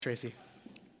Tracy.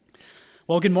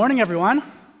 Well, good morning, everyone.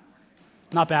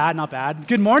 Not bad, not bad.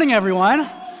 Good morning, everyone.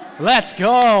 Let's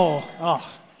go.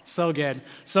 Oh, so good.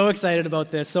 So excited about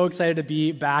this. So excited to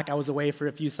be back. I was away for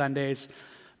a few Sundays.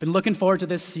 Been looking forward to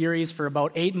this series for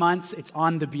about 8 months. It's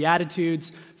on the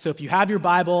Beatitudes. So if you have your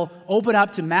Bible, open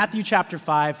up to Matthew chapter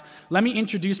 5. Let me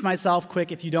introduce myself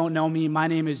quick if you don't know me. My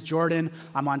name is Jordan.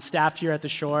 I'm on staff here at the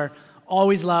Shore.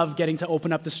 Always love getting to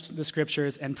open up the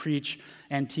scriptures and preach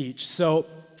and teach. So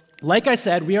like I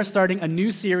said, we are starting a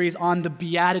new series on the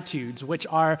Beatitudes, which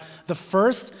are the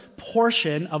first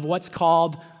portion of what's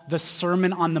called the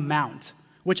Sermon on the Mount,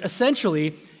 which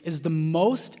essentially is the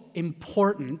most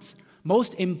important,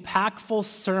 most impactful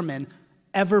sermon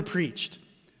ever preached.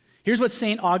 Here's what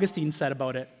St. Augustine said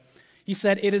about it. He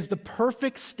said, "It is the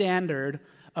perfect standard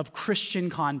of Christian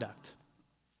conduct."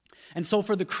 And so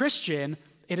for the Christian,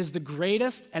 it is the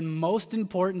greatest and most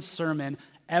important sermon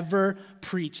ever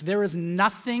preached. There is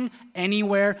nothing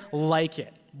anywhere like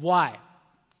it. Why?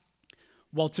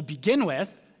 Well, to begin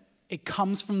with, it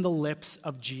comes from the lips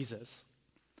of Jesus.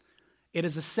 It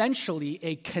is essentially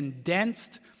a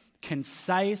condensed,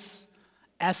 concise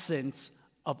essence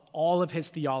of all of his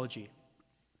theology.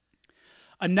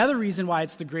 Another reason why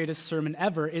it's the greatest sermon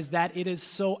ever is that it is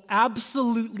so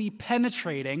absolutely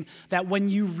penetrating that when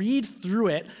you read through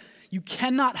it, you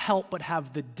cannot help but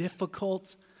have the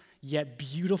difficult yet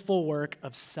beautiful work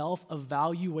of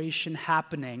self-evaluation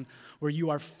happening where you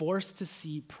are forced to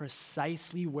see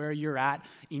precisely where you're at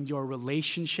in your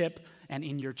relationship and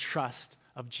in your trust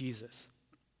of Jesus.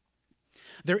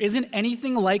 There isn't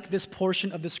anything like this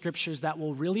portion of the scriptures that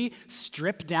will really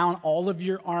strip down all of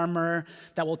your armor,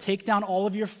 that will take down all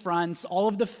of your fronts, all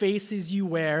of the faces you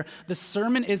wear. The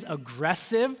sermon is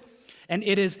aggressive and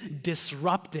it is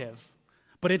disruptive,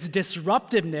 but its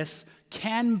disruptiveness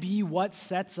can be what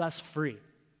sets us free.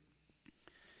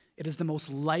 It is the most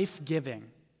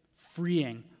life-giving,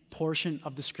 freeing portion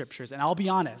of the scriptures. And I'll be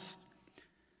honest,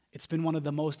 it's been one of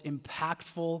the most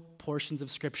impactful portions of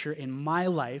scripture in my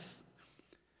life.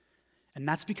 And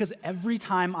that's because every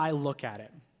time I look at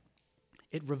it,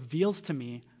 it reveals to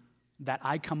me that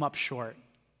I come up short.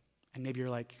 And maybe you're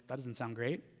like, that doesn't sound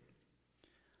great.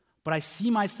 But I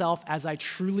see myself as I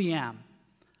truly am,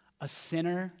 a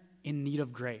sinner in need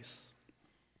of grace.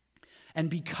 And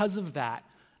because of that,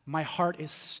 my heart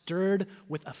is stirred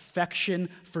with affection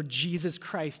for Jesus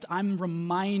Christ. I'm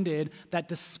reminded that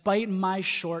despite my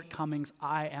shortcomings,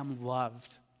 I am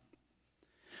loved.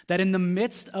 That in the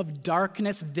midst of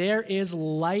darkness, there is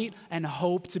light and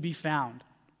hope to be found.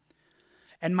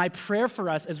 And my prayer for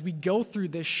us as we go through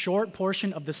this short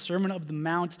portion of the Sermon on the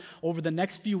Mount over the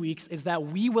next few weeks is that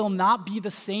we will not be the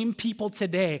same people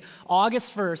today,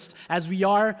 August 1st, as we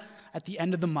are at the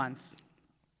end of the month.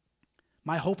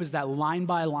 My hope is that line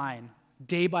by line,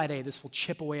 day by day, this will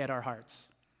chip away at our hearts.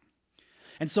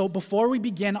 And so before we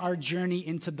begin our journey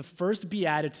into the first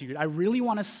beatitude, I really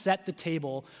want to set the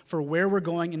table for where we're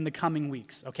going in the coming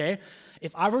weeks, okay?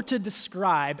 If I were to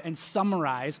describe and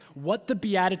summarize what the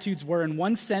beatitudes were in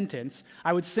one sentence,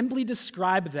 I would simply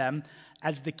describe them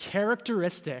as the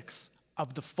characteristics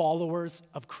of the followers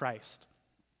of Christ.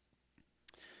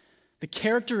 The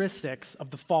characteristics of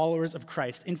the followers of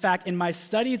Christ. In fact, in my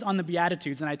studies on the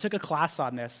Beatitudes, and I took a class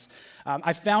on this,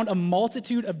 I found a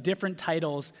multitude of different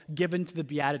titles given to the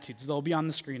Beatitudes. They'll be on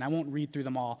the screen. I won't read through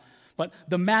them all. But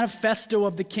the manifesto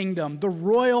of the kingdom, the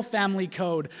royal family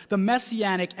code, the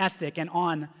messianic ethic, and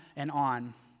on and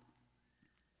on.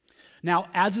 Now,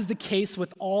 as is the case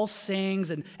with all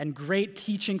sayings and great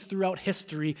teachings throughout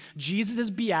history, Jesus'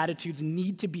 Beatitudes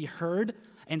need to be heard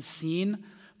and seen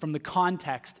from the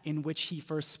context in which he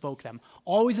first spoke them.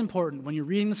 Always important when you're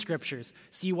reading the scriptures,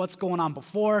 see what's going on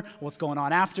before, what's going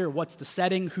on after, what's the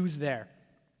setting, who's there.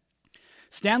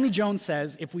 Stanley Jones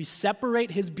says, if we separate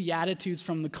his Beatitudes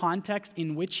from the context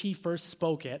in which he first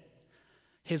spoke it,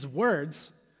 his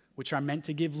words, which are meant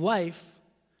to give life,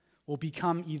 will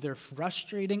become either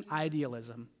frustrating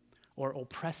idealism or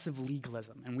oppressive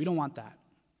legalism, and we don't want that.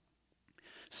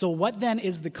 So what then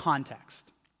is the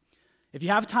context? If you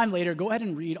have time later, go ahead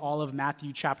and read all of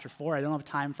Matthew chapter 4. I don't have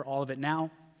time for all of it now.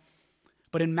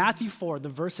 But in Matthew 4, the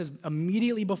verses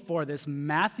immediately before this,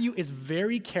 Matthew is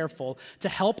very careful to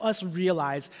help us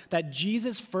realize that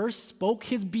Jesus first spoke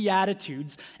his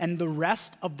Beatitudes and the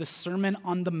rest of the Sermon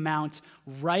on the Mount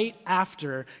right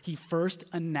after he first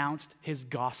announced his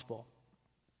gospel.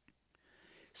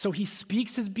 So he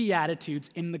speaks his Beatitudes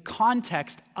in the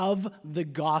context of the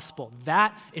gospel.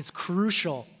 That is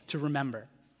crucial to remember.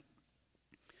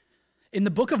 In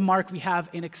the book of Mark, we have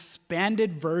an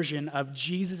expanded version of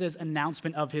Jesus'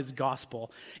 announcement of his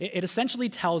gospel. It essentially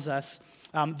tells us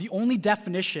the only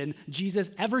definition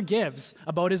Jesus ever gives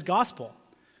about his gospel.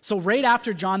 So right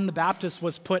after John the Baptist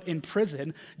was put in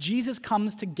prison, Jesus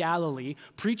comes to Galilee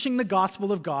preaching the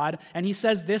gospel of God, and he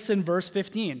says this in verse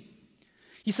 15.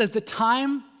 He says, "The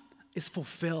time is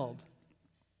fulfilled,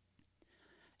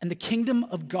 and the kingdom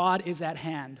of God is at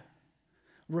hand.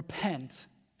 Repent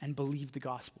and believe the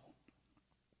gospel."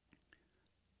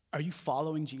 Are you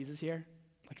following Jesus here?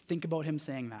 Think about him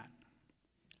saying that.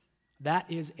 That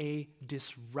is a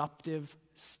disruptive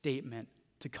statement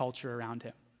to culture around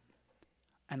him,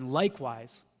 and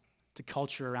likewise to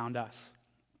culture around us.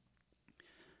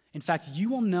 In fact, you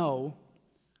will know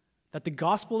that the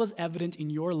gospel is evident in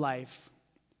your life,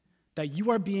 that you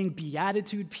are being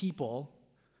beatitude people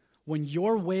when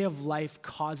your way of life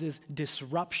causes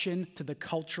disruption to the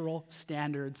cultural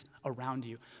standards around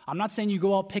you. I'm not saying you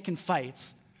go out picking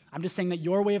fights. I'm just saying that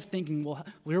your way of thinking,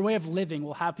 your way of living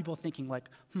will have people thinking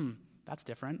that's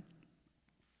different.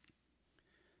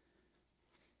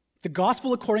 The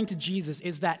gospel according to Jesus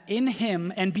is that in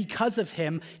him and because of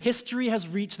him, history has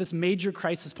reached this major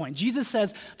crisis point. Jesus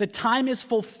says the time is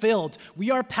fulfilled. We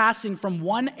are passing from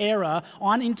one era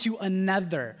on into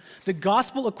another. The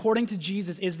gospel according to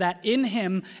Jesus is that in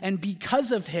him and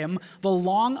because of him, the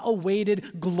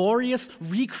long-awaited, glorious,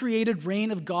 recreated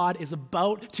reign of God is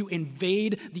about to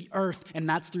invade the earth, and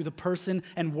that's through the person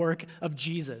and work of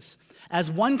Jesus.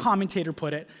 As one commentator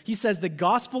put it, he says the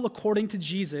gospel according to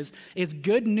Jesus is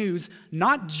good news,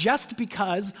 not just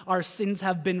because our sins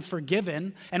have been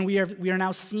forgiven and we are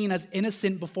now seen as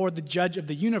innocent before the judge of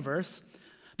the universe.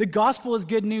 The gospel is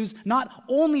good news not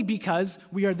only because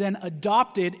we are then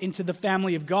adopted into the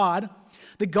family of God.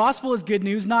 The gospel is good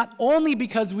news not only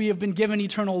because we have been given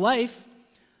eternal life,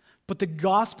 but the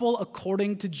gospel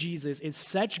according to Jesus is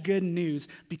such good news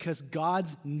because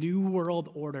God's new world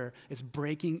order is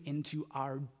breaking into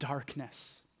our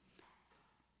darkness.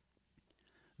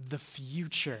 The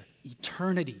future,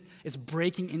 eternity, is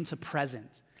breaking into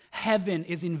present. Heaven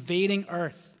is invading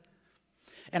earth.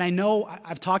 And I know,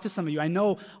 I've talked to some of you, I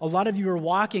know a lot of you are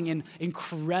walking in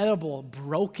incredible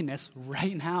brokenness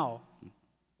right now.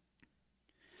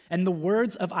 And the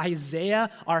words of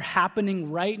Isaiah are happening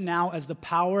right now as the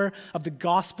power of the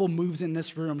gospel moves in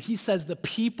this room. He says the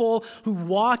people who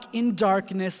walk in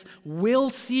darkness will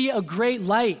see a great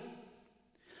light.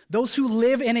 Those who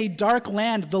live in a dark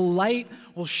land, the light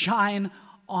will shine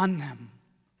on them.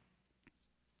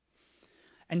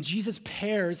 And Jesus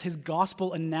pairs his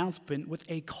gospel announcement with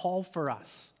a call for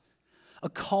us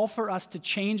to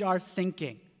change our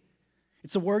thinking.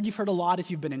 It's a word you've heard a lot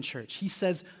if you've been in church. He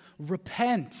says,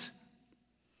 repent.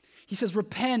 He says,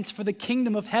 repent, for the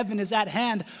kingdom of heaven is at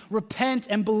hand. Repent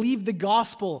and believe the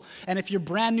gospel. And if you're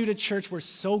brand new to church, we're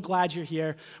so glad you're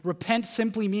here. Repent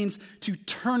simply means to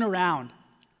turn around,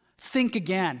 think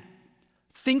again,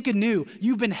 think anew.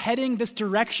 You've been heading this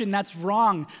direction that's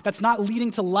wrong, that's not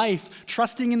leading to life,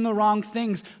 trusting in the wrong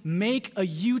things. Make a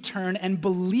U-turn and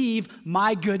believe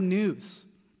my good news.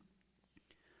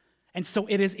 And so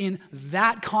it is in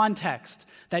that context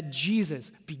that Jesus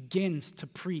begins to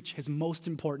preach his most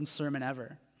important sermon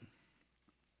ever.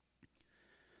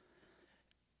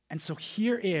 And so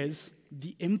here is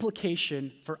the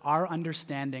implication for our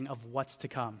understanding of what's to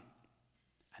come.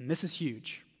 And this is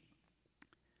huge.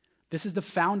 This is the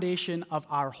foundation of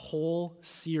our whole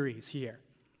series here.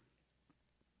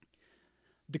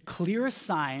 The clearest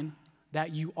sign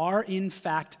that you are in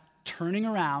fact turning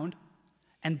around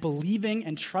and believing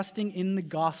and trusting in the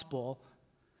gospel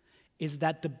is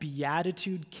that the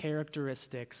beatitude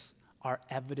characteristics are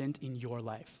evident in your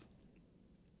life.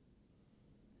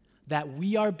 That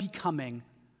we are becoming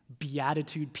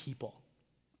beatitude people.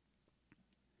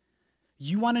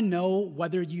 You want to know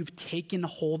whether you've taken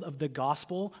hold of the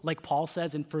gospel, like Paul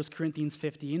says in 1 Corinthians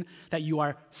 15, that you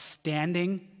are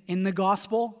standing in the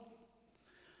gospel?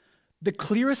 The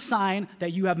clearest sign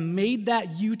that you have made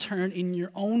that U-turn in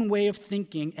your own way of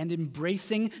thinking and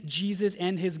embracing Jesus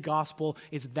and his gospel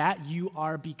is that you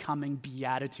are becoming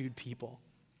beatitude people.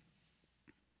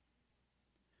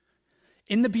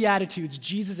 In the Beatitudes,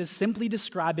 Jesus is simply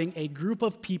describing a group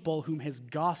of people whom his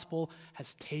gospel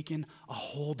has taken a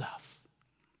hold of.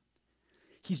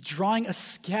 He's drawing a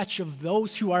sketch of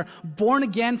those who are born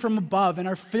again from above and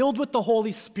are filled with the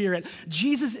Holy Spirit.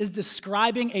 Jesus is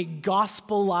describing a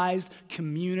gospelized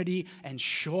community, and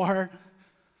sure,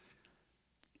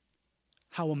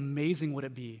 how amazing would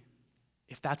it be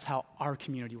if that's how our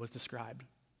community was described?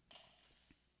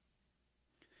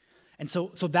 And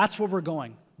so that's where we're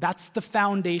going. That's the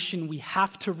foundation we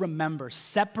have to remember.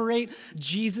 Separate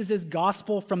Jesus'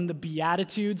 gospel from the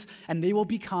Beatitudes, and they will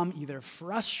become either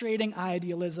frustrating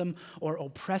idealism or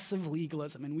oppressive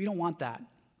legalism, and we don't want that.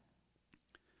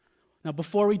 Now,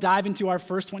 before we dive into our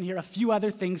first one here, a few other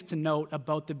things to note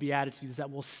about the Beatitudes that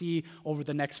we'll see over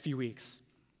the next few weeks.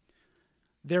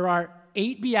 There are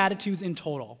 8 Beatitudes in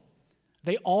total.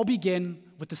 They all begin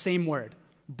with the same word,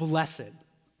 blessed.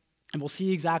 And we'll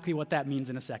see exactly what that means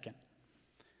in a second.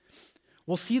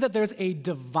 We'll see that there's a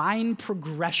divine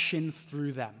progression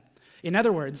through them. In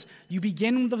other words, you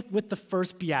begin with the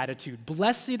first beatitude.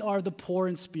 Blessed are the poor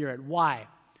in spirit. Why?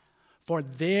 For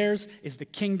theirs is the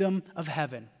kingdom of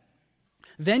heaven.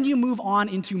 Then you move on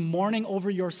into mourning over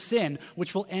your sin,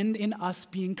 which will end in us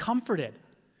being comforted.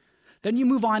 Then you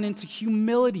move on into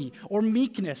humility or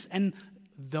meekness, and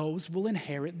those will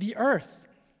inherit the earth.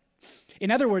 In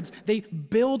other words, they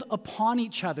build upon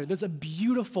each other. There's a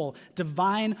beautiful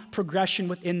divine progression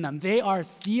within them. They are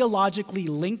theologically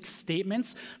linked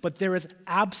statements, but there is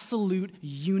absolute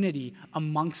unity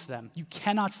amongst them. You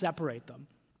cannot separate them.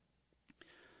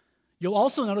 You'll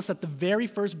also notice that the very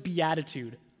first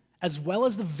beatitude, as well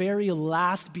as the very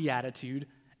last beatitude,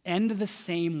 end the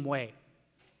same way.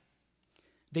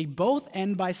 They both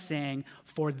end by saying,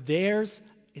 "For theirs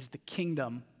is the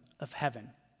kingdom of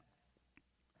heaven."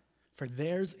 For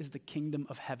theirs is the kingdom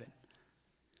of heaven.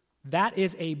 That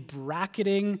is a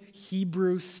bracketing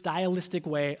Hebrew stylistic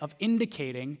way of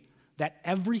indicating that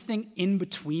everything in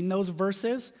between those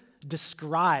verses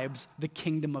describes the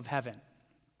kingdom of heaven.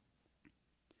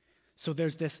 So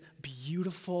there's this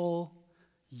beautiful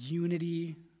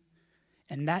unity,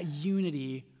 and that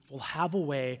unity will have a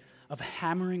way of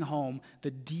hammering home the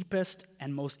deepest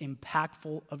and most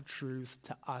impactful of truths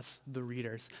to us, the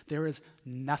readers. There is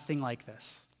nothing like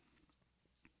this.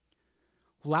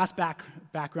 Last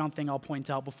background thing I'll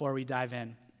point out before we dive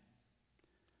in.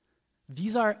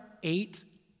 These are 8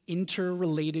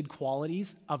 interrelated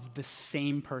qualities of the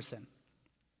same person.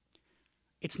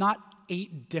 It's not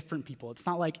 8 different people. It's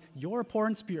not like you're a poor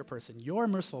in spirit person, you're a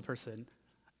merciful person.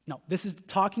 No, this is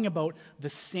talking about the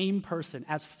same person.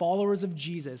 As followers of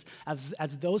Jesus,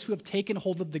 as those who have taken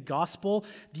hold of the gospel,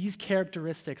 these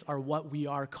characteristics are what we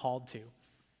are called to.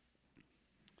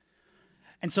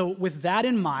 And so with that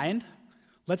in mind,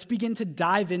 let's begin to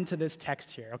dive into this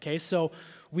text here, okay? So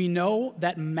we know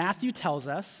that Matthew tells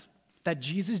us that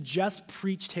Jesus just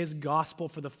preached his gospel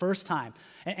for the first time.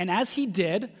 And as he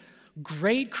did,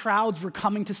 great crowds were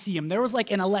coming to see him. There was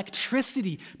like an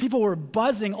electricity. People were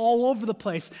buzzing all over the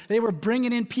place. They were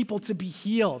bringing in people to be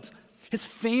healed. His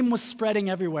fame was spreading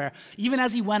everywhere. Even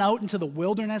as he went out into the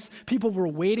wilderness, people were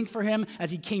waiting for him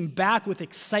as he came back with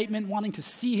excitement, wanting to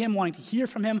see him, wanting to hear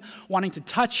from him, wanting to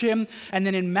touch him. And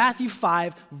then in Matthew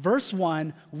 5, verse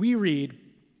 1, we read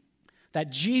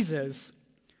that Jesus,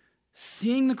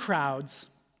 seeing the crowds,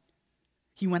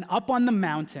 he went up on the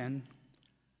mountain,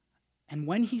 and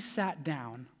when he sat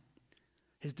down,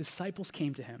 his disciples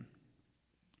came to him.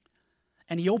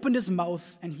 And he opened his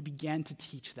mouth and he began to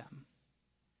teach them.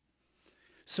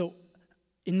 So,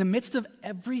 in the midst of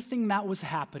everything that was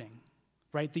happening,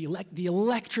 right, the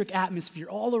electric atmosphere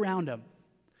all around him,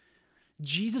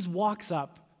 Jesus walks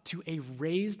up to a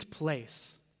raised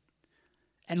place.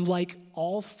 And like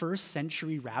all first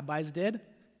century rabbis did,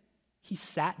 he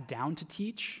sat down to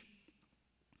teach,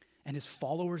 and his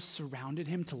followers surrounded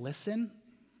him to listen.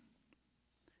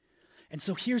 And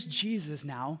so here's Jesus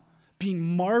now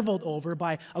being marveled over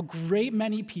by a great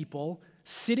many people,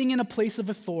 sitting in a place of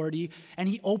authority, and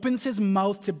he opens his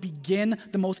mouth to begin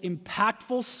the most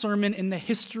impactful sermon in the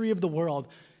history of the world.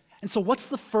 And so what's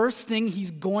the first thing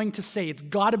he's going to say? It's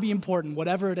got to be important,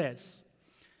 whatever it is.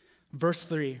 Verse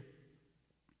 3,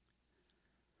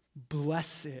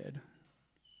 "Blessed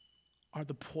are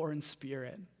the poor in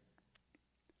spirit,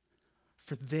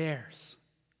 for theirs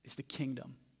is the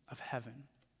kingdom of heaven."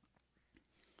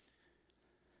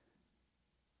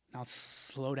 Now let's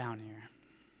slow down here.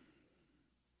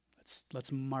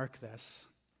 Let's mark this.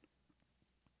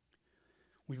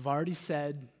 We've already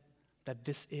said that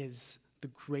this is the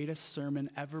greatest sermon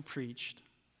ever preached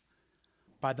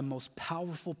by the most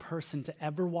powerful person to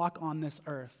ever walk on this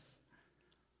earth.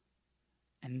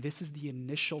 And this is the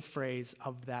initial phrase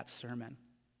of that sermon.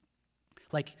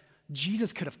 Like,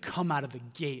 Jesus could have come out of the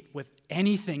gate with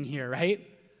anything here, right?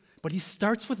 But he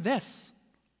starts with this.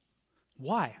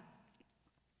 Why?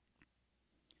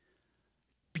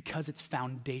 Because it's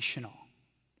foundational.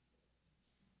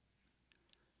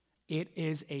 It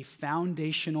is a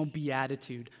foundational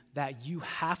beatitude that you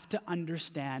have to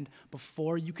understand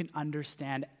before you can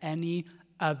understand any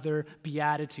other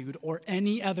beatitude or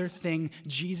any other thing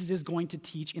Jesus is going to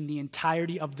teach in the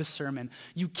entirety of the sermon.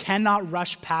 You cannot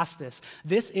rush past this.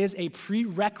 This is a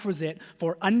prerequisite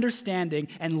for understanding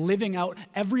and living out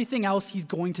everything else he's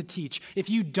going to teach. If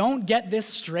you don't get this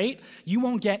straight, you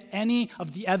won't get any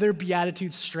of the other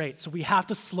beatitudes straight. So we have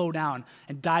to slow down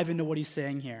and dive into what he's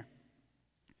saying here.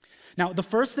 Now, the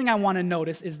first thing I want to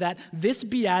notice is that this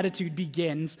beatitude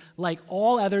begins, like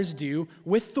all others do,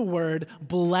 with the word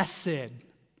blessed.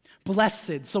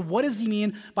 Blessed. So what does he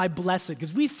mean by blessed?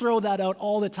 Because we throw that out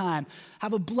all the time.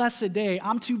 Have a blessed day.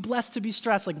 I'm too blessed to be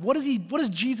stressed. Like, what is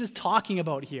Jesus talking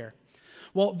about here?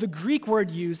 Well, the Greek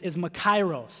word used is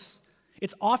makairos.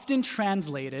 It's often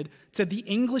translated to the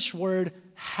English word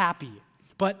happy,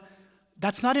 but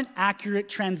that's not an accurate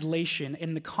translation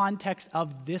in the context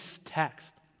of this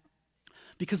text.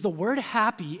 Because the word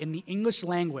happy in the English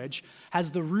language has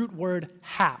the root word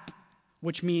hap,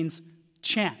 which means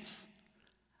chance.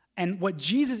 And what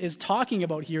Jesus is talking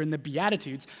about here in the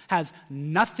Beatitudes has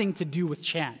nothing to do with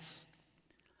chance.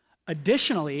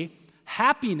 Additionally,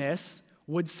 happiness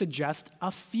would suggest a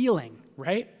feeling,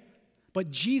 right? But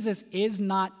Jesus is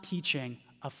not teaching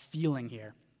a feeling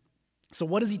here. So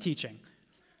what is he teaching?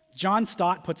 John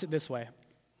Stott puts it this way: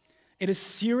 it is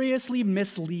seriously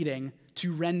misleading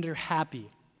to render happy.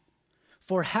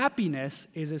 For happiness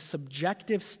is a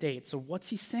subjective state. So what's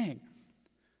he saying?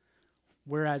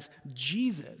 Whereas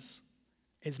Jesus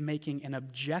is making an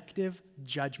objective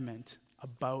judgment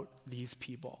about these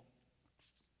people.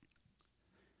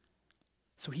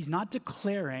 So he's not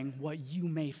declaring what you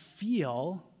may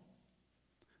feel,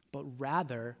 but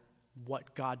rather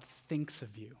what God thinks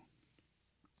of you.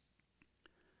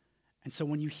 And so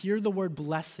when you hear the word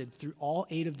blessed through all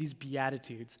 8 of these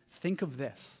Beatitudes, think of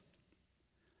this.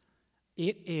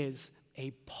 It is a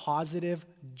positive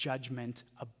judgment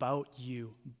about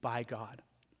you by God.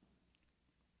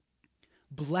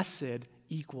 Blessed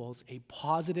equals a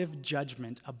positive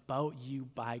judgment about you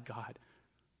by God.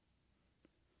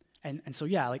 And so,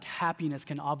 like happiness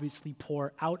can obviously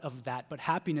pour out of that, but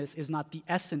happiness is not the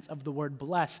essence of the word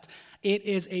blessed. It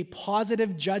is a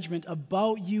positive judgment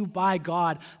about you by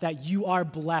God that you are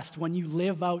blessed when you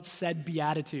live out said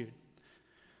beatitude.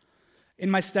 In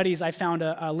my studies, I found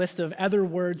a list of other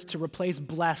words to replace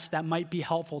blessed that might be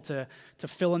helpful to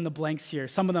fill in the blanks here.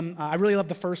 Some of them, I really love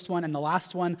the first one and the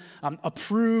last one.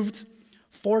 Approved,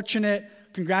 fortunate,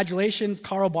 congratulations,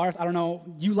 Carl Barth, I don't know,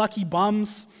 you lucky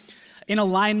bums. In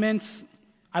alignment,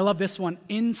 I love this one,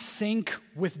 in sync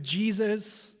with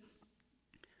Jesus.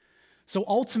 So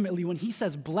ultimately, when he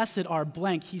says, blessed are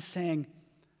blank, he's saying,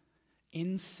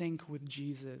 in sync with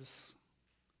Jesus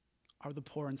are the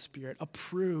poor in spirit.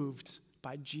 Approved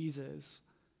by Jesus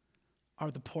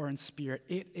are the poor in spirit.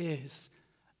 It is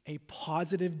a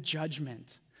positive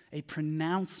judgment, a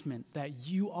pronouncement that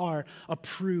you are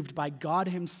approved by God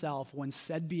himself when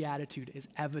said beatitude is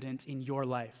evident in your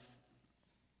life.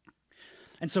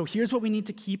 And so here's what we need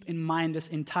to keep in mind this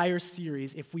entire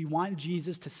series if we want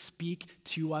Jesus to speak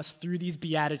to us through these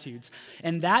Beatitudes.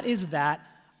 And that is that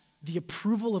the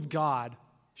approval of God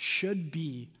should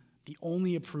be the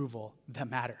only approval that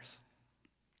matters.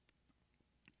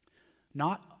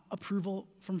 Not approval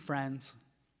from friends,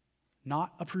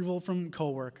 not approval from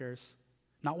coworkers,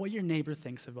 not what your neighbor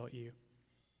thinks about you.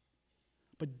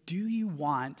 But do you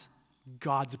want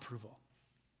God's approval?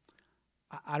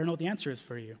 I don't know what the answer is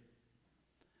for you.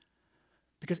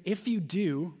 Because if you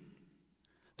do,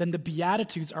 then the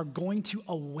Beatitudes are going to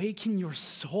awaken your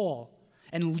soul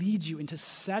and lead you into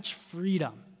such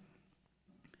freedom.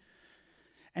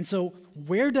 And so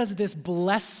where does this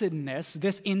blessedness,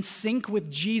 this in sync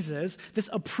with Jesus, this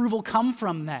approval come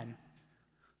from then?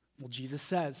 Well, Jesus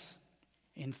says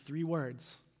in 3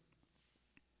 words,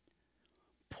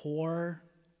 poor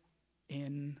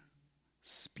in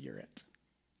spirit.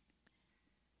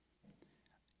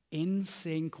 In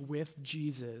sync with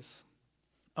Jesus,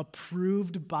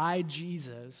 approved by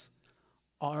Jesus,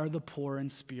 are the poor in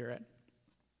spirit.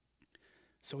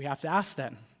 So we have to ask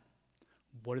then,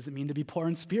 what does it mean to be poor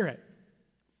in spirit?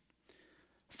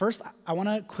 First, I want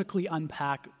to quickly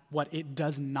unpack what it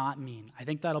does not mean. I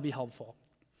think that'll be helpful.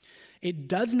 It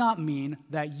does not mean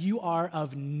that you are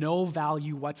of no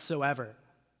value whatsoever.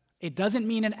 It doesn't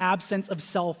mean an absence of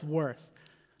self-worth.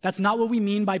 That's not what we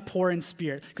mean by poor in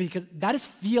spirit, because that is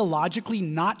theologically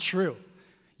not true.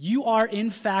 You are, in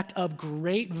fact, of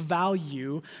great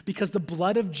value because the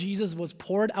blood of Jesus was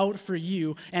poured out for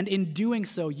you, and in doing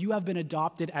so, you have been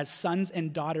adopted as sons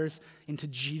and daughters into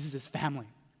Jesus' family.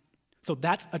 So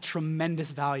that's a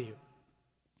tremendous value.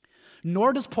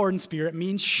 Nor does poor in spirit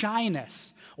mean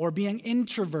shyness or being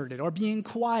introverted or being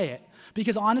quiet.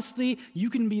 Because honestly, you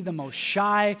can be the most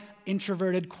shy,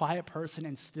 introverted, quiet person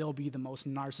and still be the most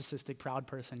narcissistic, proud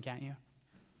person, can't you?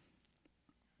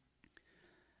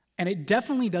 And it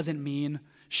definitely doesn't mean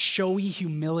showy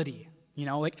humility.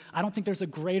 I don't think there's a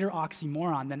greater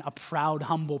oxymoron than a proud,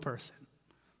 humble person.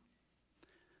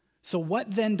 So what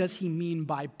then does he mean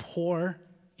by poor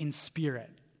in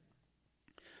spirit?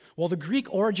 Well, the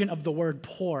Greek origin of the word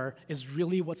poor is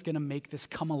really what's going to make this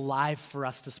come alive for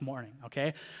us this morning,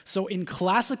 okay? So in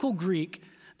classical Greek,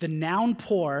 the noun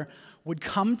poor would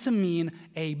come to mean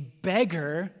a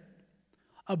beggar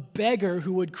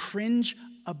who would cringe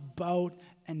about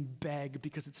and beg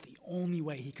because it's the only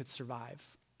way he could survive.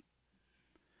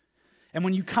 And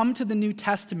when you come to the New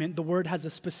Testament, the word has a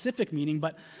specific meaning,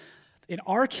 but in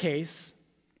our case,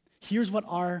 here's what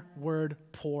our word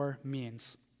poor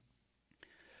means.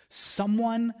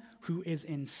 Someone who is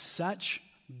in such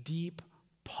deep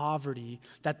poverty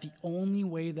that the only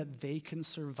way that they can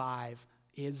survive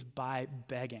is by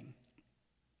begging.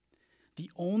 The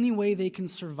only way they can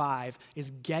survive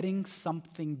is getting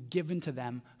something given to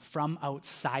them from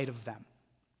outside of them.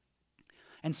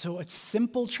 And so a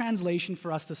simple translation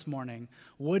for us this morning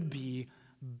would be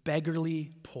beggarly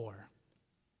poor.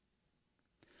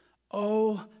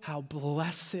 Oh, how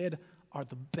blessed are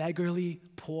the beggarly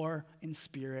poor in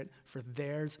spirit, for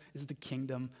theirs is the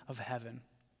kingdom of heaven.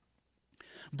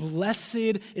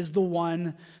 Blessed is the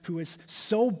one who is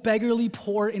so beggarly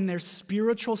poor in their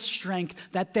spiritual strength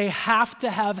that they have to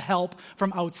have help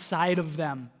from outside of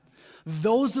them.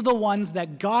 Those are the ones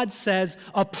that God says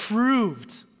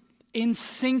approved, in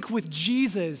sync with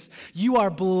Jesus. You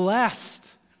are blessed.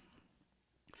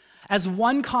 As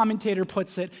one commentator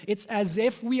puts it, it's as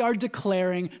if we are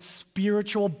declaring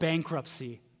spiritual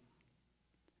bankruptcy.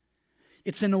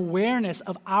 It's an awareness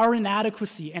of our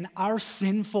inadequacy and our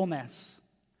sinfulness.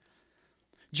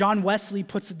 John Wesley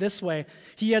puts it this way: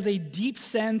 he has a deep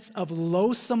sense of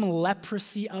loathsome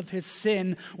leprosy of his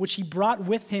sin, which he brought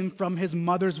with him from his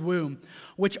mother's womb,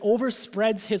 which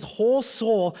overspreads his whole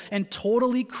soul and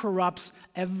totally corrupts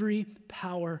every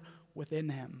power within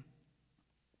him.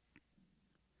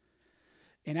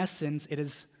 In essence, it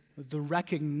is the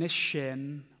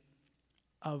recognition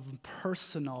of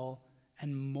personal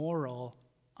and moral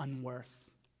unworth.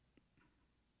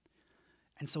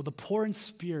 And so the poor in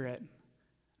spirit,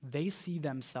 they see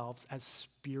themselves as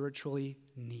spiritually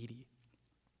needy.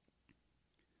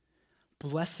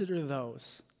 Blessed are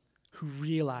those who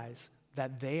realize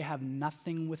that they have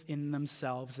nothing within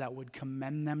themselves that would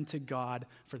commend them to God,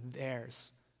 for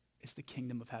theirs is the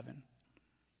kingdom of heaven.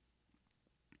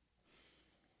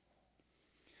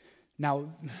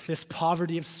 Now, this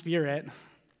poverty of spirit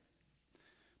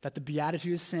that the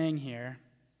Beatitude is saying here,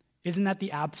 isn't that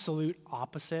the absolute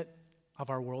opposite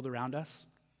of our world around us?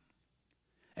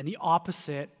 And the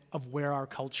opposite of where our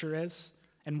culture is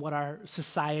and what our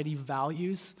society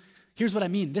values? Here's what I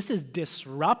mean. This is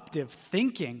disruptive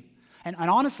thinking. And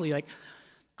honestly,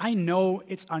 I know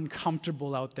it's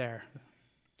uncomfortable out there.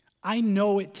 I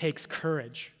know it takes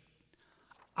courage.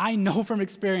 I know from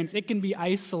experience it can be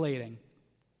isolating.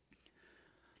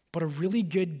 But a really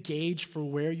good gauge for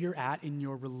where you're at in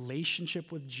your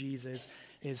relationship with Jesus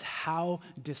is how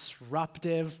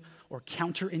disruptive or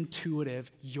counterintuitive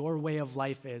your way of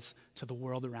life is to the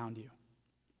world around you.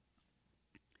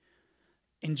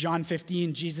 In John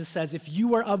 15, Jesus says, if you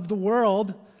were of the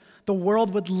world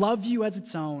would love you as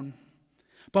its own.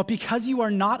 But because you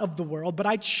are not of the world, but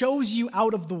I chose you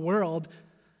out of the world,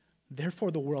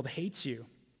 therefore the world hates you.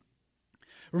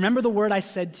 Remember the word I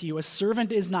said to you, a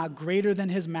servant is not greater than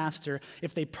his master.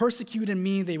 If they persecuted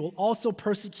me, they will also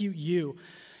persecute you.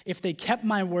 If they kept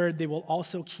my word, they will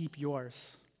also keep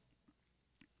yours.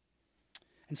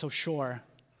 And so sure,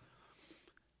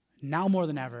 now more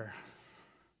than ever,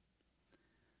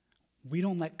 we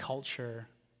don't let culture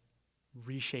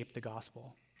reshape the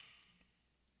gospel.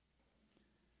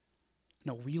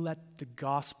 No, we let the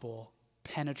gospel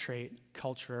penetrate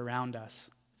culture around us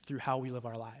through how we live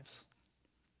our lives.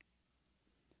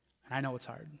 And I know it's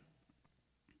hard,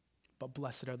 but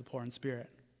blessed are the poor in spirit.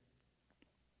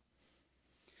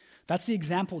 That's the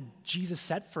example Jesus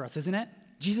set for us, isn't it?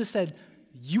 Jesus said,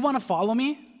 you want to follow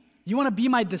me? You want to be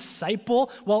my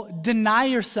disciple? Well, deny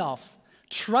yourself.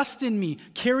 Trust in me.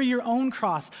 Carry your own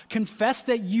cross. Confess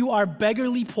that you are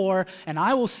beggarly poor, and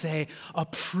I will say,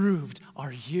 approved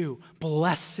are you.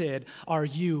 Blessed are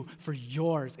you, for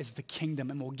yours is the kingdom.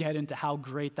 And we'll get into how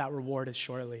great that reward is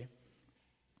shortly.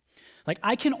 Like,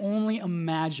 I can only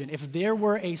imagine if there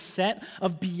were a set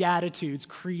of beatitudes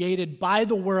created by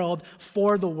the world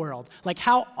for the world, like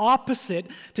how opposite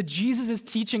to Jesus'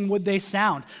 teaching would they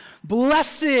sound?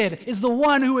 Blessed is the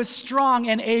one who is strong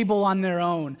and able on their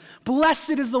own.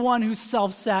 Blessed is the one who's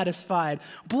self-satisfied.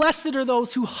 Blessed are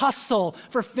those who hustle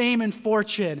for fame and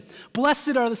fortune.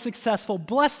 Blessed are the successful.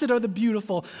 Blessed are the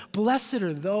beautiful. Blessed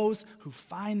are those who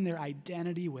find their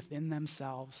identity within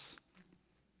themselves.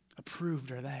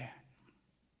 Approved are they.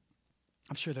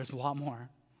 I'm sure there's a lot more.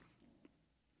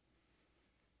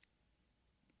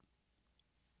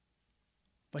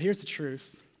 But here's the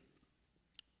truth.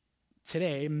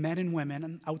 Today, men and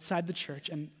women outside the church,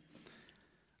 and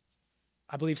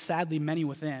I believe sadly many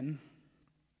within,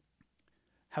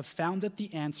 have found that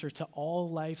the answer to all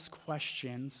life's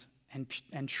questions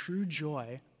and true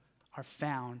joy are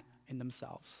found in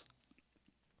themselves.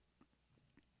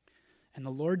 And the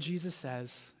Lord Jesus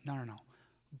says, no.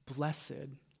 Blessed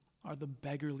are the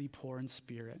beggarly poor in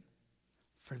spirit,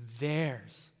 for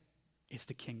theirs is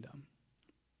the kingdom.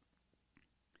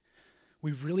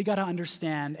 We really got to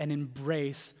understand and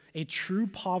embrace a true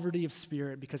poverty of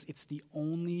spirit because it's the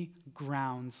only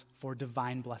grounds for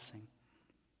divine blessing.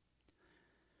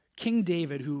 King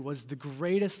David, who was the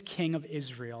greatest king of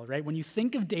Israel, right? When you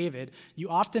think of David, you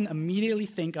often immediately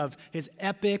think of his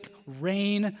epic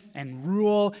reign and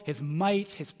rule, his might,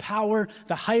 his power,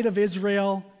 the height of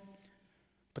Israel.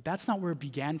 But that's not where it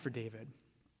began for David.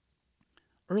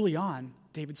 Early on,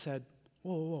 David said,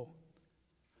 whoa,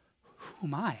 who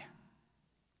am I?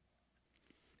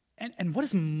 And what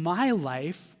is my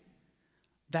life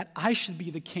that I should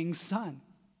be the king's son?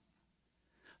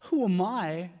 Who am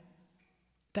I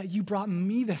that you brought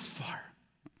me this far?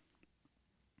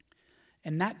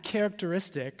 And that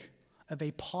characteristic of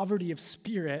a poverty of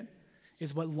spirit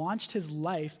is what launched his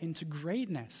life into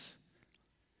greatness.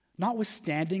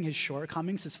 Notwithstanding his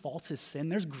shortcomings, his faults, his sin,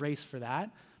 there's grace for that,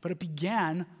 but it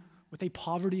began with a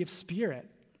poverty of spirit.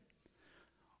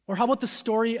 Or how about the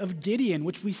story of Gideon,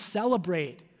 which we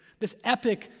celebrate, this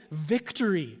epic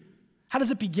victory? How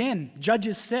does it begin?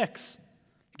 Judges 6.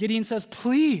 Gideon says,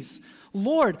 please,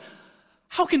 Lord,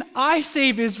 how can I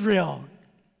save Israel?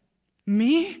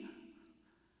 Me?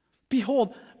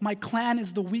 Behold, my clan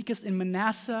is the weakest in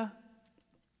Manasseh,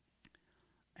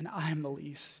 and I am the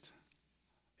least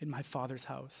in my father's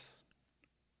house.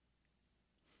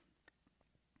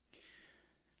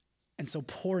 And so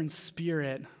poor in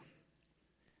spirit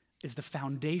is the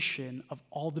foundation of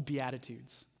all the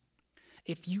Beatitudes.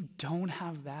 If you don't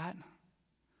have that,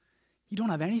 you don't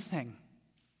have anything.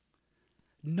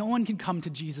 No one can come to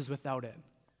Jesus without it.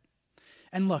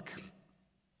 And look,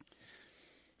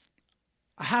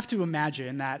 I have to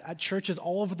imagine that at churches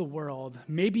all over the world,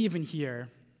 maybe even here,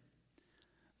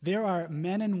 there are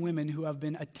men and women who have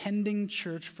been attending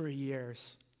church for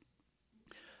years,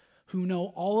 who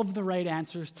know all of the right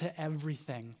answers to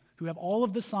everything, who have all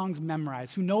of the songs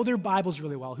memorized, who know their Bibles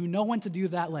really well, who know when to do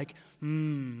that like,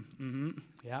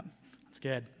 yeah, that's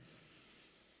good.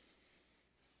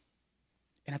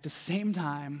 And at the same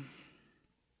time,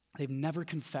 they've never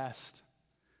confessed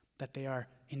that they are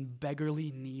in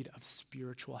beggarly need of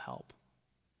spiritual help.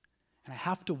 And I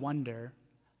have to wonder,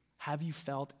 have you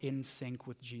felt in sync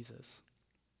with Jesus?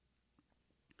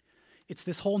 It's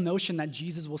this whole notion that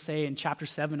Jesus will say in chapter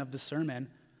 7 of the sermon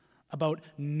about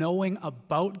knowing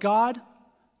about God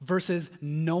versus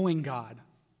knowing God.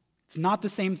 It's not the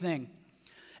same thing.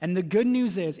 And the good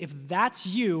news is, if that's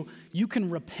you, you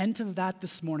can repent of that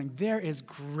this morning. There is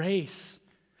grace.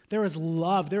 There is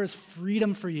love. There is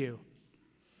freedom for you.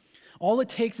 All it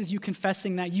takes is you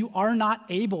confessing that you are not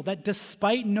able, that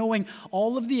despite knowing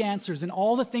all of the answers and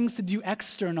all the things to do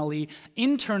externally,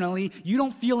 internally, you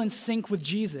don't feel in sync with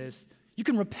Jesus. You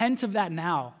can repent of that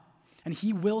now, and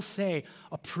he will say,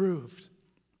 approved.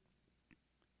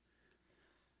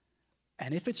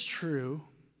 And if it's true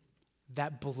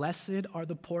that blessed are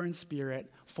the poor in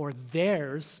spirit, for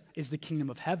theirs is the kingdom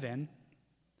of heaven,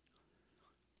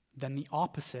 then the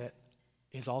opposite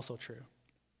is also true.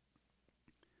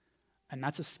 And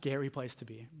that's a scary place to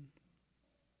be.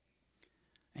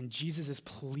 And Jesus is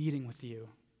pleading with you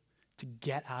to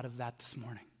get out of that this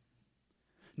morning.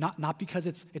 Not because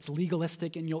it's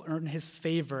legalistic and you'll earn his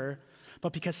favor,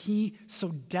 but because he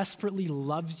so desperately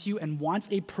loves you and wants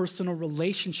a personal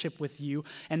relationship with you.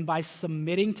 And by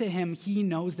submitting to him, he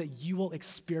knows that you will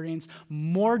experience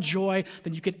more joy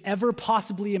than you could ever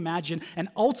possibly imagine. And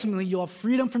ultimately, you'll have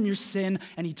freedom from your sin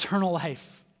and eternal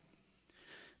life.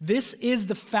 This is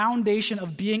the foundation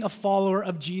of being a follower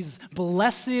of Jesus.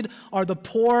 Blessed are the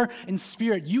poor in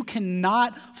spirit. You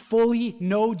cannot fully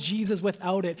know Jesus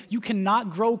without it. You cannot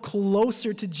grow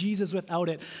closer to Jesus without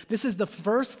it. This is the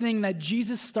first thing that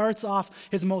Jesus starts off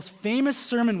his most famous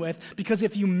sermon with, because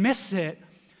if you miss it,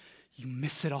 you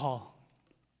miss it all.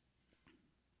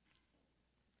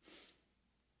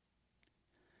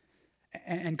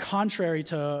 And contrary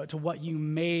to what you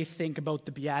may think about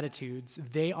the Beatitudes,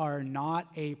 they are not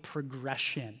a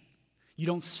progression. You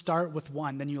don't start with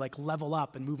one, then you level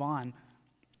up and move on.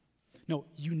 No,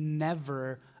 you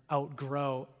never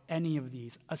outgrow any of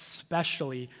these,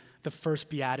 especially the first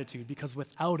Beatitude, because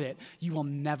without it, you will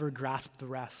never grasp the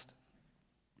rest.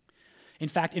 In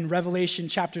fact, in Revelation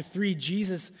chapter 3,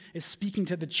 Jesus is speaking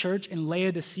to the church in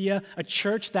Laodicea, a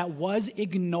church that was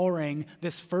ignoring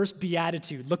this first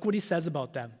beatitude. Look what he says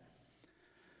about them.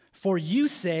 For you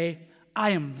say, I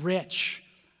am rich,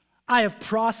 I have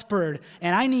prospered,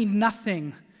 and I need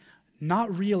nothing,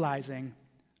 not realizing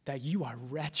that you are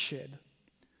wretched,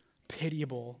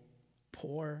 pitiable,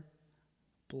 poor,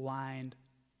 blind,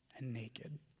 and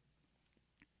naked.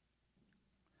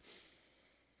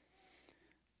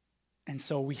 And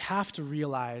so we have to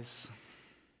realize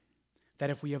that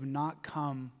if we have not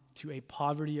come to a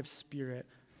poverty of spirit,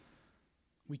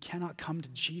 we cannot come to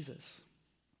Jesus.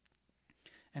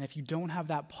 And if you don't have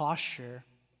that posture,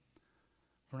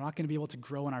 we're not going to be able to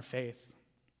grow in our faith.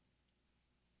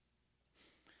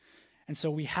 And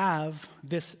so we have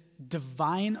this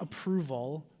divine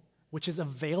approval, which is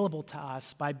available to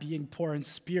us by being poor in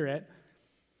spirit.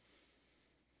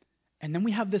 And then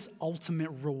we have this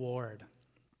ultimate reward.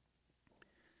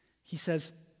 He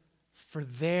says, for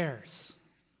theirs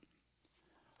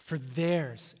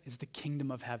is the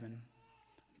kingdom of heaven.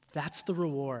 That's the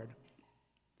reward.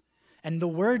 And the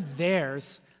word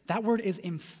theirs, that word is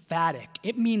emphatic.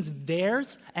 It means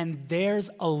theirs and theirs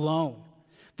alone.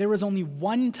 There is only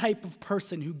one type of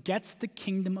person who gets the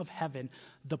kingdom of heaven,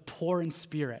 the poor in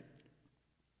spirit.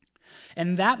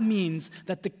 And that means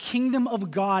that the kingdom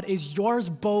of God is yours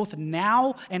both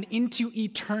now and into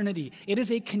eternity. It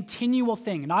is a continual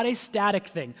thing, not a static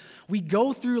thing. We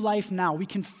go through life now. We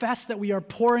confess that we are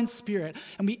poor in spirit,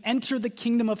 and we enter the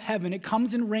kingdom of heaven. It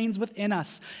comes and reigns within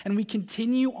us, and we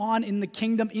continue on in the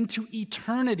kingdom into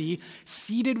eternity,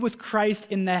 seated with Christ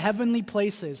in the heavenly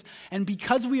places. And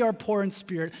because we are poor in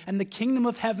spirit, and the kingdom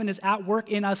of heaven is at work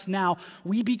in us now,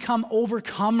 we become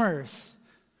overcomers.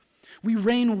 We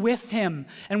reign with him,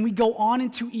 and we go on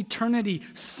into eternity,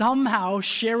 somehow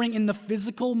sharing in the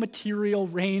physical, material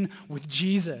reign with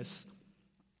Jesus.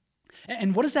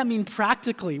 And what does that mean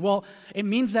practically? Well, it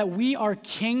means that we are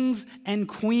kings and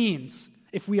queens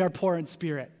if we are poor in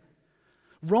spirit.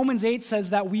 Romans 8 says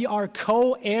that we are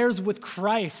co-heirs with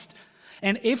Christ.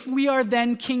 And if we are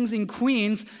then kings and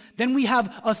queens, then we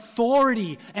have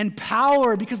authority and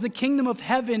power because the kingdom of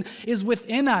heaven is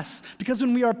within us. Because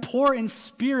when we are poor in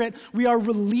spirit, we are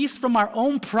released from our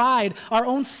own pride, our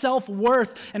own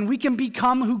self-worth, and we can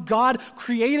become who God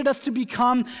created us to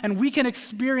become, and we can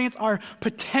experience our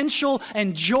potential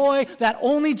and joy that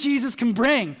only Jesus can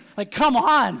bring. Come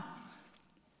on.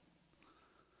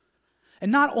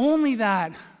 And not only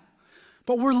that,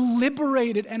 but we're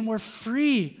liberated and we're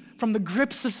free from the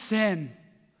grips of sin.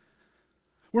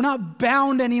 We're not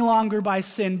bound any longer by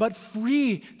sin, but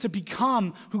free to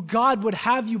become who God would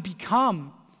have you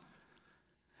become.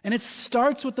 And it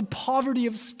starts with the poverty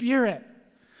of spirit,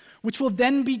 which will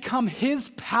then become his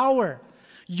power.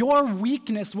 Your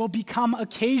weakness will become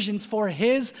occasions for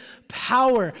his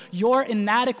power, your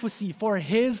inadequacy for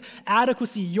his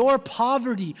adequacy, your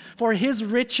poverty for his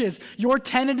riches, your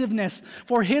tentativeness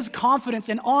for his confidence,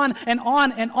 and on and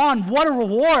on and on. What a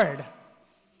reward!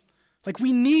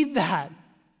 We need that.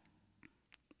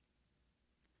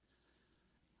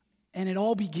 And it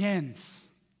all begins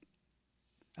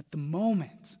at the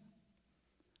moment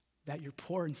that you're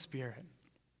poor in spirit.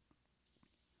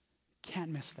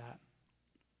 Can't miss that.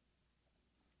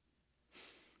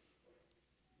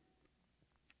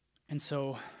 And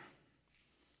so,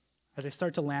 as I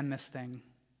start to land this thing,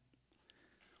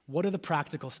 what are the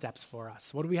practical steps for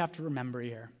us? What do we have to remember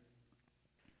here?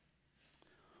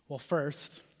 Well,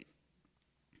 first,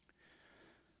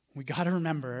 we got to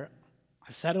remember,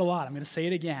 I've said it a lot, I'm going to say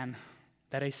it again,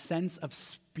 that a sense of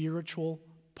spiritual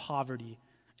poverty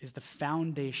is the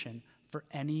foundation for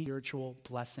any spiritual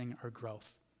blessing or growth.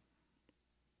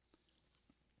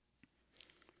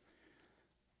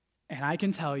 And I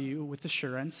can tell you with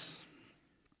assurance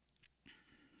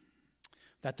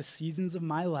that the seasons of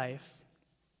my life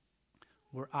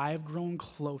where I've grown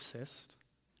closest,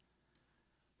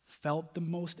 felt the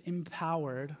most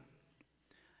empowered,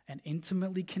 and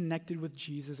intimately connected with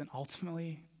Jesus and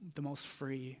ultimately the most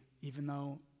free, even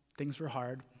though things were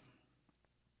hard.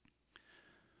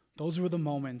 Those were the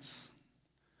moments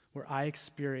where I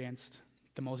experienced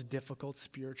the most difficult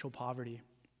spiritual poverty.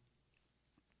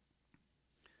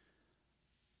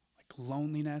 Like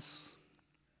loneliness,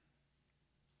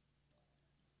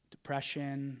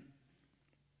 depression,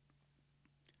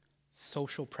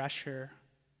 social pressure,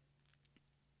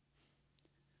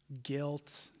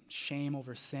 guilt, shame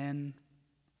over sin.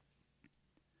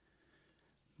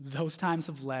 Those times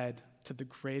have led to the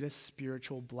greatest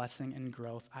spiritual blessing and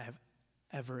growth I have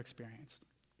ever experienced.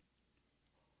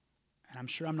 And I'm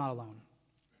sure I'm not alone.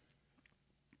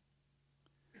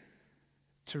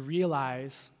 To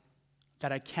realize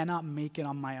that I cannot make it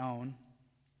on my own,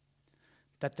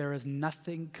 that there is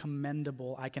nothing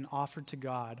commendable I can offer to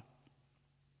God,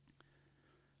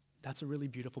 that's a really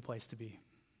beautiful place to be.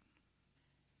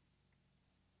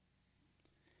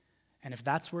 And if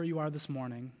that's where you are this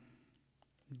morning,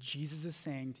 Jesus is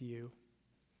saying to you,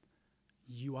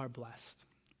 you are blessed.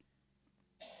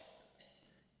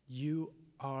 You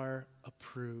are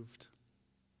approved.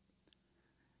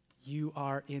 You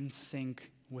are in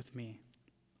sync with me.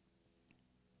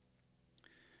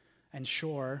 And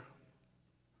sure,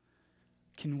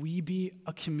 can we be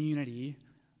a community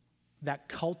that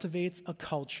cultivates a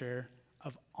culture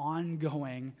of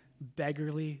ongoing,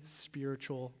 beggarly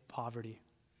spiritual poverty?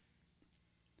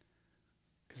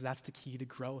 Because that's the key to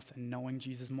growth and knowing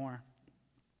Jesus more.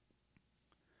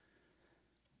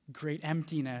 Great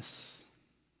emptiness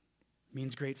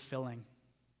means great filling.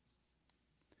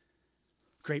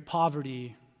 Great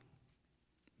poverty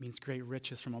means great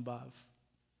riches from above.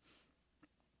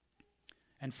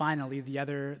 And finally, the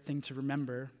other thing to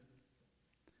remember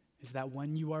is that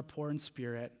when you are poor in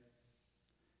spirit,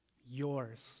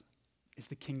 yours is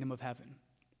the kingdom of heaven.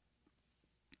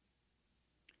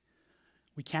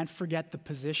 We can't forget the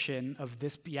position of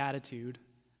this beatitude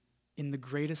in the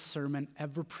greatest sermon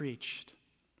ever preached.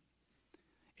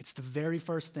 It's the very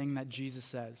first thing that Jesus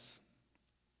says.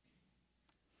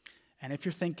 And if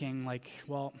you're thinking like,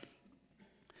 well,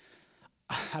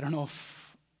 I don't know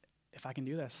if I can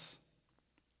do this,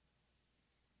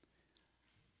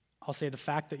 I'll say the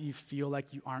fact that you feel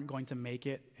like you aren't going to make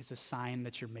it is a sign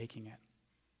that you're making it.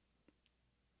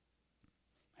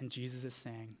 And Jesus is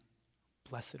saying,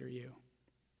 blessed are you.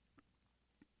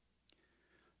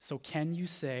 So can you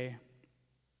say,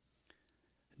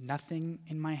 nothing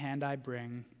in my hand I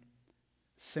bring,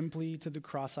 simply to the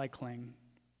cross I cling.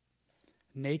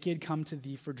 Naked come to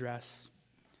thee for dress,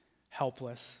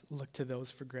 helpless look to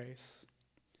those for grace.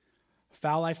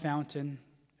 Foul I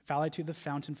to the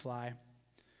fountain fly,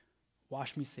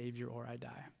 wash me, Savior, or I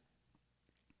die.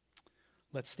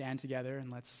 Let's stand together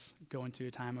and let's go into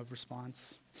a time of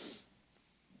response.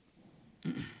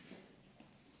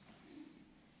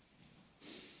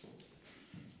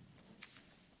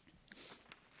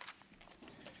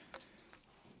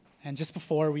 And just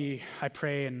before I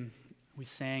pray and we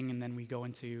sing and then we go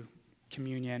into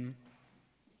communion,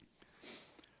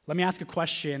 let me ask a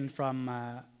question from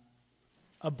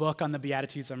a book on the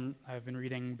Beatitudes I've been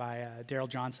reading by Darrell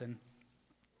Johnson.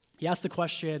 He asked the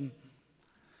question,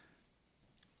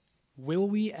 will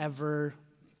we ever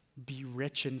be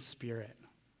rich in spirit?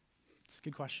 It's a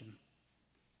good question.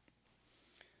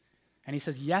 And he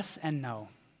says yes and no.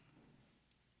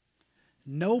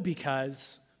 No,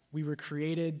 because we were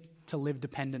created to live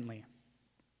dependently.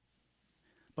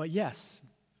 But yes,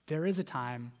 there is a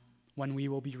time when we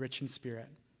will be rich in spirit.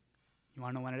 You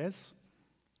want to know when it is?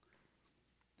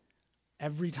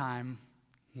 Every time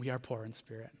we are poor in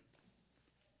spirit.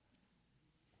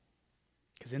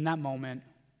 Because in that moment,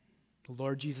 the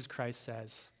Lord Jesus Christ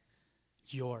says,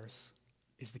 yours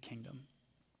is the kingdom.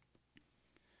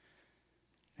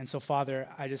 And so, Father,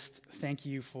 I just thank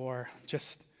you for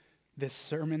just this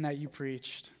sermon that you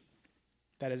preached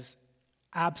that is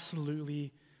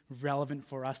absolutely relevant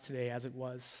for us today as it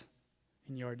was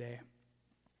in your day.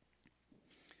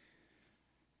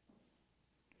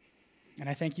 And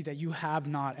I thank you that you have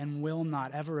not and will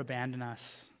not ever abandon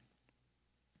us.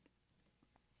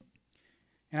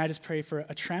 And I just pray for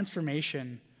a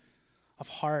transformation of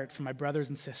heart for my brothers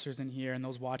and sisters in here and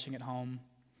those watching at home.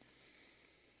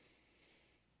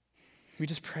 We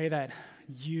just pray that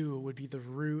you would be the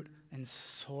root and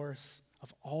source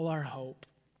of all our hope,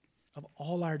 of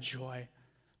all our joy,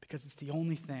 because it's the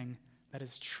only thing that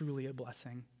is truly a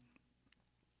blessing.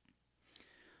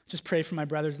 Just pray for my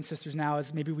brothers and sisters now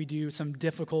as maybe we do some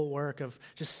difficult work of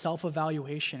just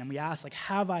self-evaluation and we ask,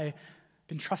 have I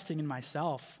been trusting in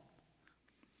myself?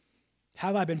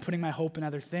 Have I been putting my hope in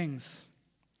other things?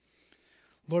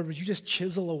 Lord, would you just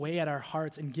chisel away at our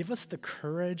hearts and give us the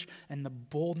courage and the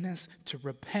boldness to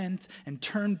repent and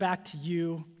turn back to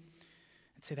you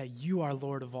and say that you are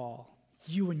Lord of all,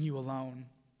 you and you alone.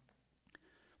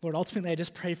 Lord, ultimately, I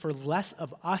just pray for less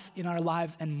of us in our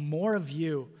lives and more of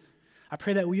you. I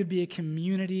pray that we would be a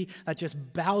community that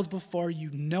just bows before you,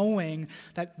 knowing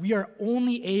that we are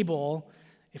only able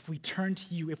if we turn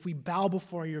to you, if we bow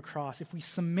before your cross, if we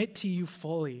submit to you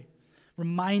fully.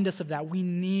 Remind us of that. We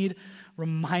need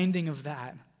reminding of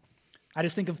that. I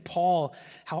just think of Paul,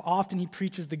 how often he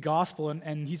preaches the gospel,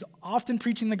 and he's often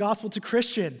preaching the gospel to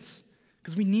Christians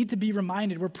because we need to be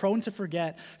reminded. We're prone to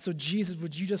forget. So Jesus,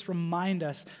 would you just remind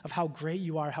us of how great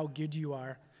you are, how good you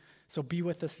are. So be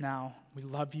with us now. We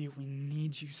love you. We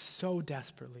need you so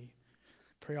desperately.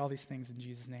 Pray all these things in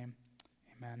Jesus' name.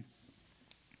 Amen.